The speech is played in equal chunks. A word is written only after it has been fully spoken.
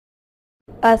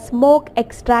A smoke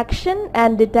extraction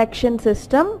and detection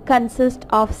system consists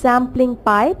of sampling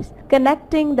pipes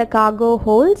connecting the cargo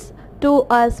holds to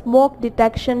a smoke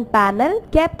detection panel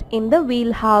kept in the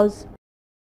wheelhouse.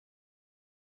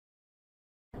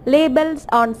 Labels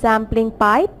on sampling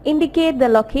pipe indicate the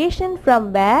location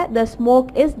from where the smoke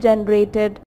is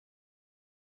generated.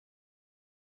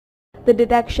 The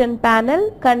detection panel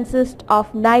consists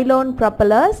of nylon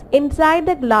propellers inside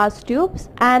the glass tubes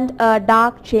and a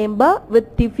dark chamber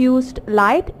with diffused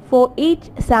light for each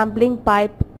sampling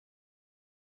pipe.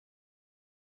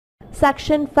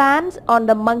 Suction fans on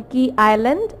the Monkey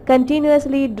Island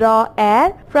continuously draw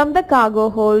air from the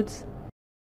cargo holds.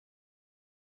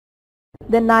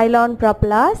 The nylon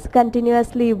propellers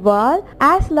continuously whirl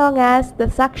as long as the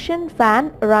suction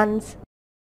fan runs.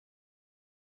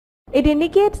 It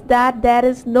indicates that there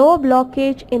is no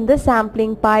blockage in the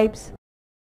sampling pipes.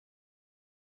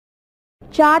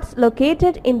 Charts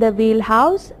located in the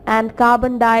wheelhouse and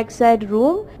carbon dioxide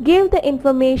room give the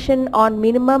information on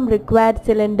minimum required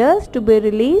cylinders to be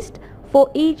released for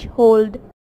each hold.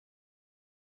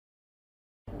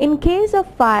 In case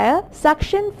of fire,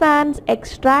 suction fans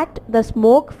extract the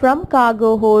smoke from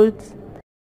cargo holds.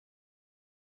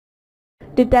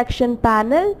 Detection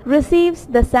panel receives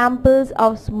the samples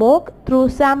of smoke through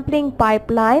sampling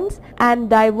pipelines and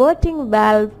diverting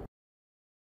valve.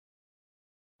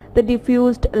 The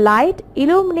diffused light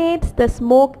illuminates the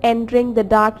smoke entering the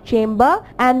dark chamber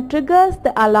and triggers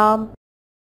the alarm.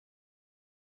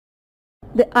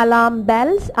 The alarm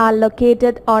bells are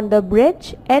located on the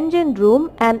bridge, engine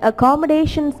room and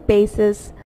accommodation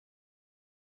spaces.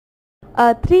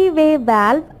 A three-way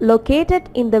valve located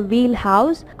in the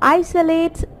wheelhouse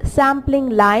isolates sampling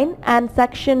line and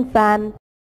suction fan.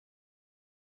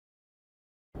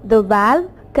 The valve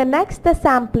connects the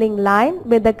sampling line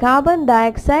with the carbon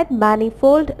dioxide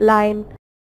manifold line.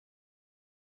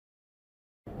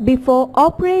 Before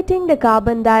operating the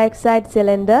carbon dioxide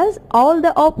cylinders, all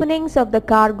the openings of the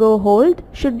cargo hold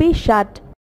should be shut.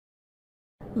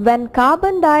 When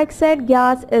carbon dioxide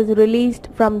gas is released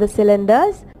from the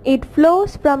cylinders, it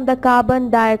flows from the carbon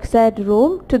dioxide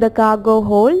room to the cargo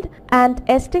hold and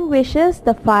extinguishes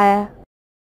the fire.